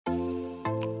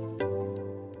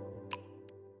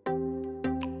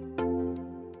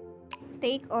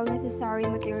Take all necessary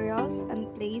materials and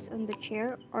place on the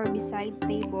chair or beside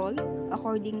table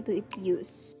according to its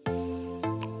use.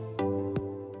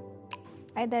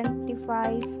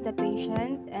 Identifies the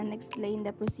patient and explain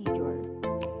the procedure.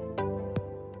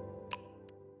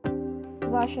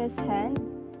 Washes hand,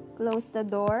 close the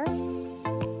door,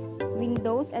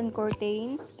 windows and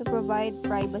curtain to provide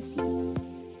privacy.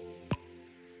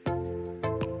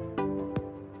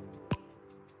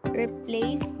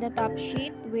 Replace the top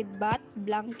sheet with bath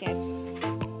blanket.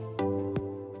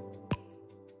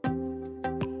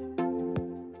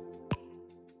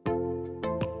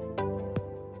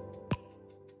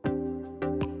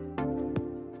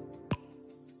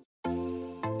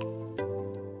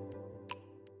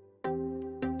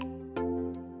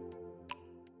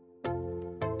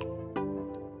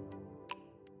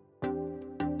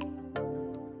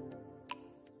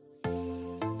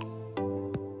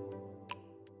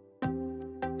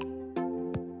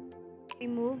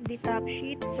 Remove the top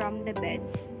sheet from the bed.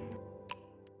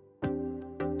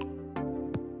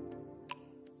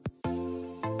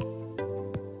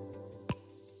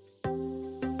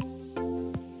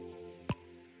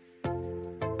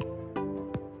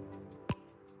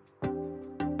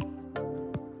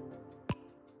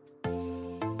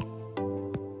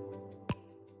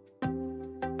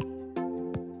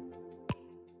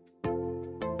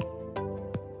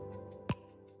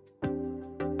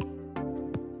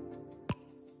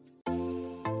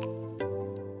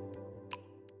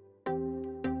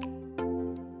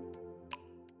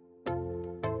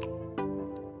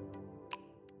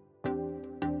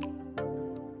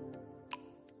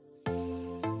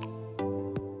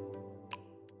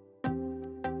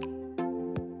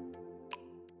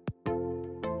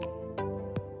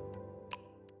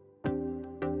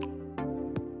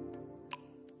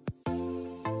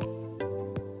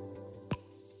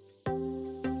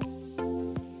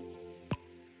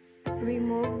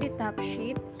 Remove the top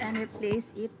sheet and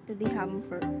replace it to the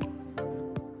hamper.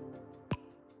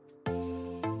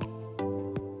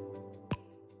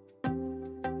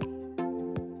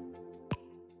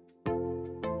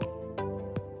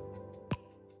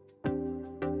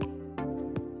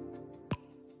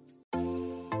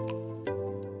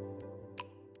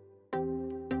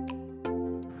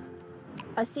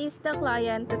 Assist the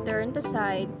client to turn to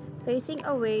side, facing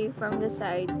away from the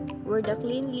side where the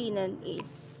clean linen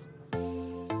is.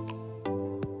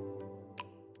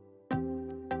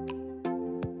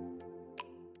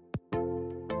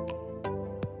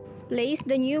 Place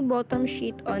the new bottom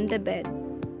sheet on the bed.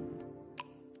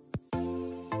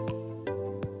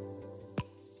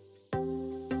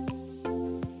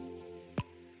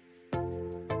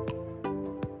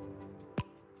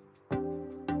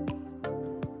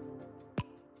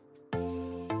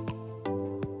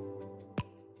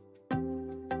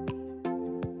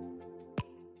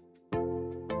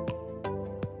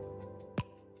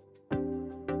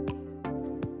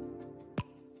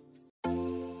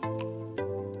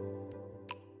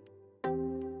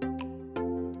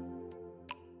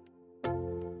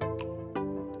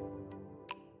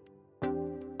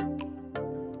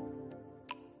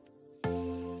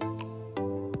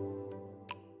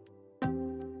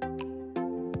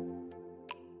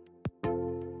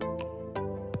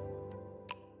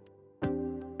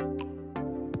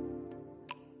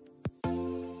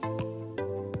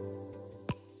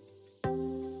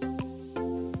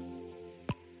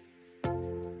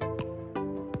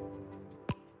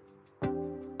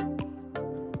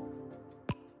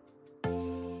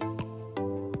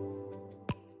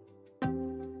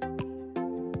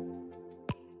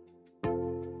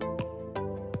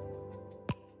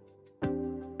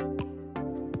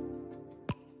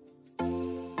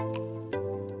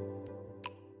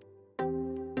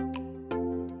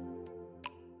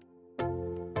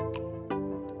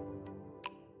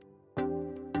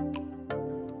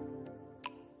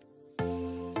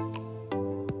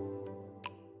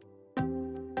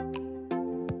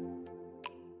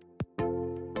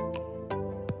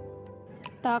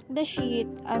 Tuck the sheet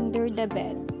under the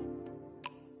bed.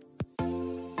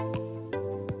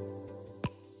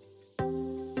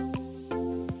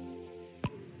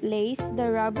 Place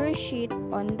the rubber sheet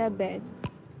on the bed.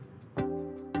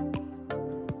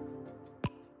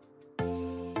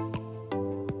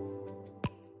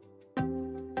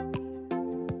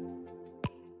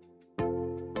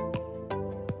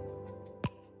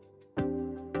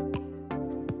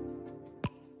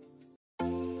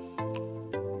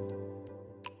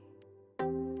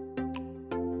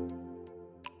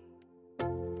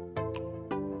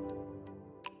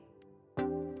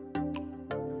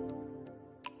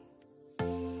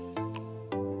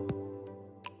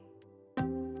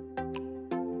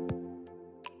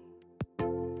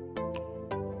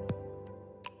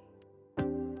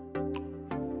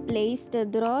 Place the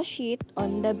draw sheet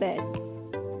on the bed.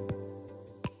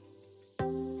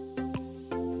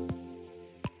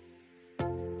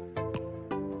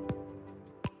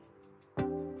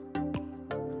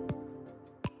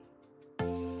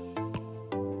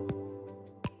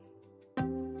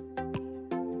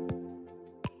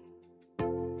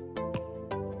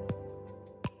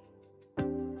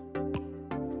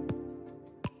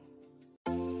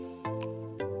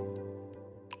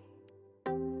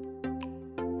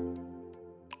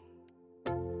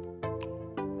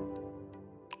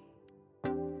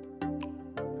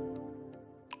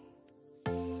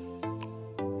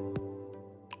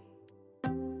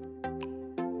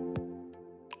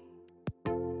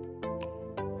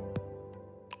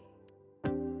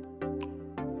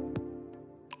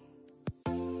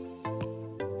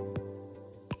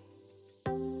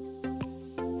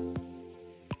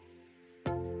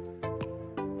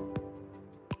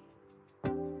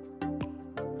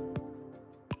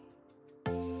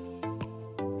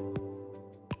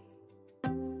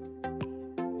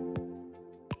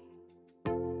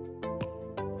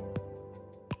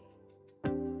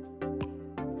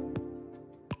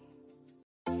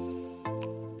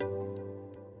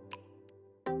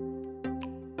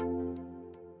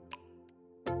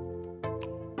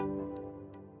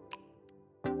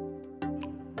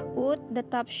 Put the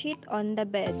top sheet on the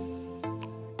bed.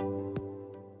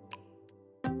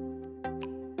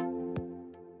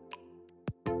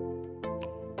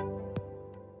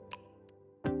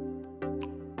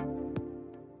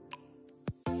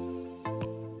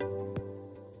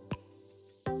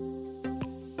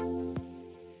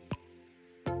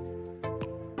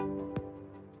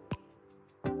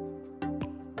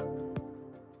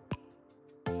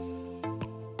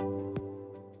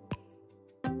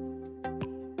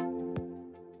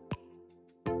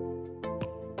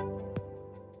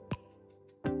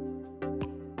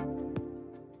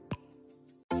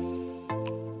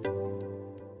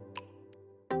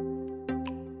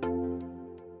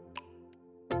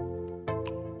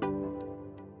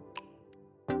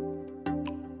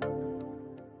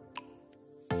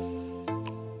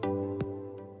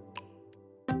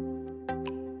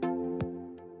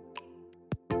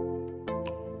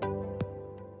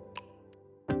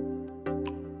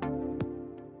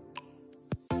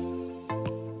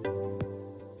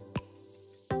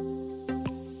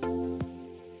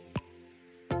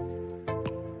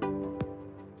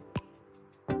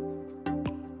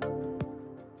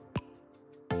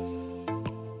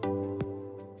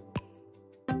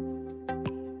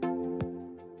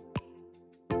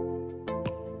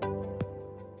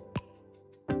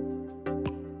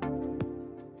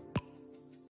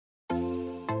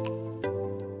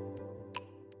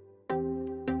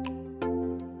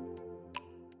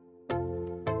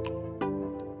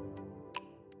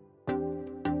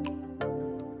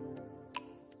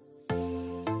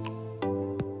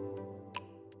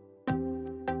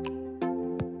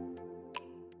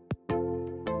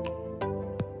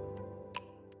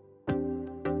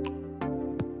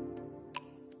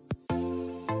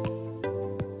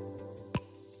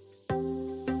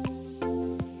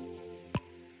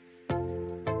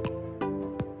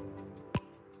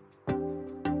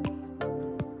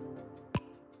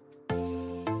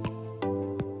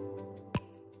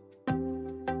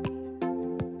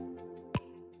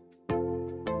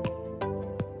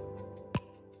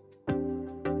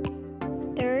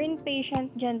 Turn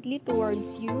patient gently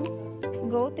towards you.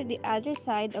 Go to the other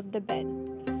side of the bed.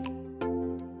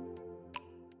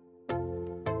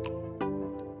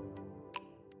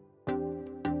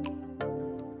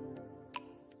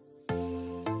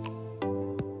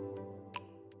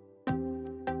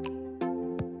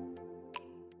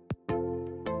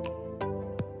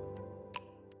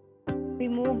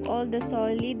 Remove all the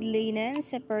solid linen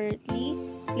separately.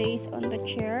 Place on the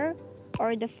chair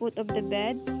or the foot of the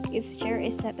bed if chair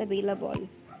is not available.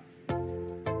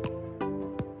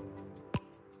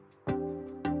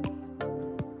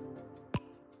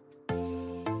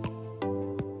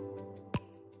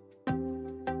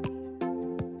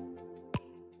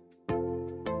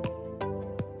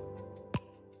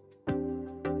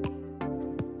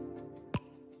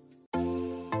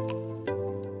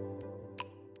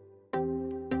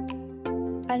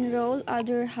 Unroll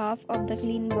other half of the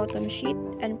clean bottom sheet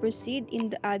and proceed in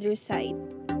the other side.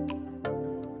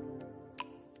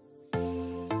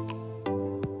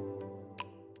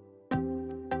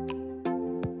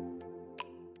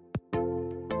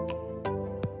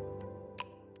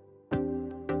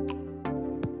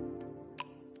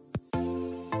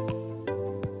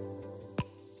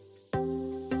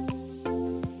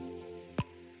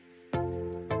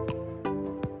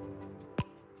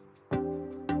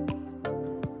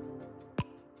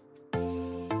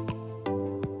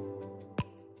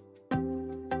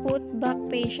 Put back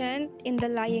patient in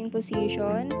the lying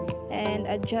position and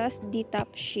adjust the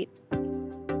top sheet.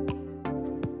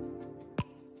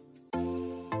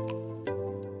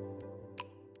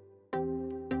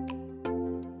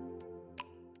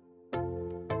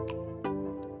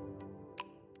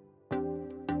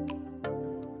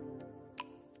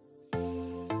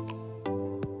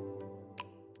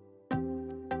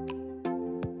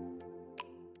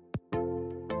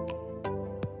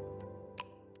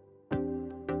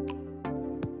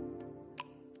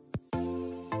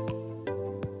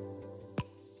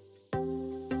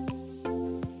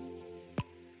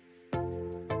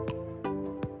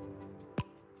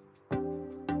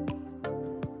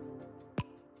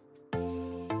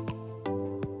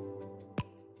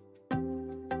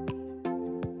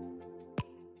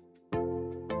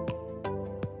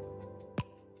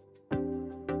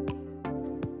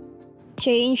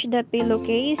 Change the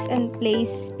pillowcase and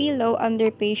place pillow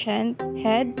under patient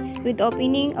head with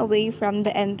opening away from the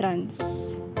entrance.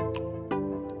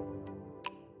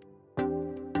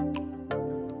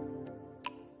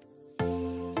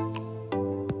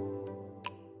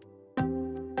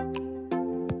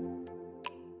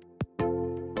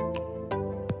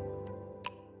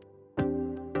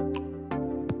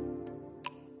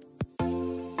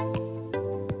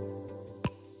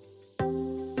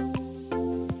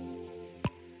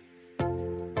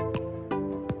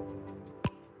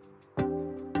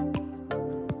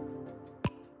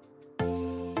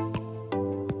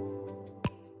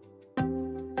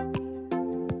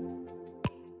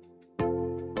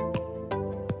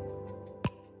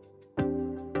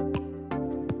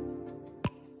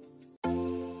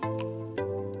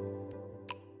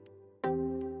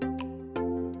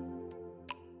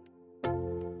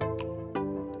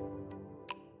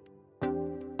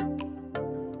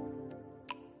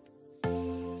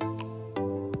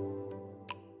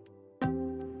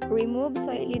 Remove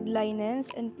soiled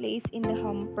linens and place in the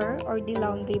hamper or the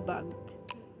laundry bag.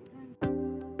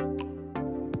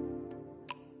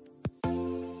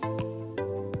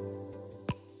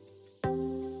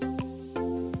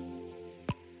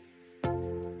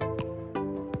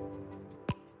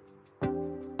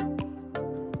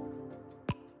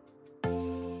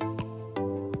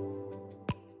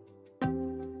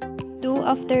 Do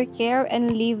aftercare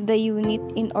and leave the unit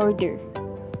in order.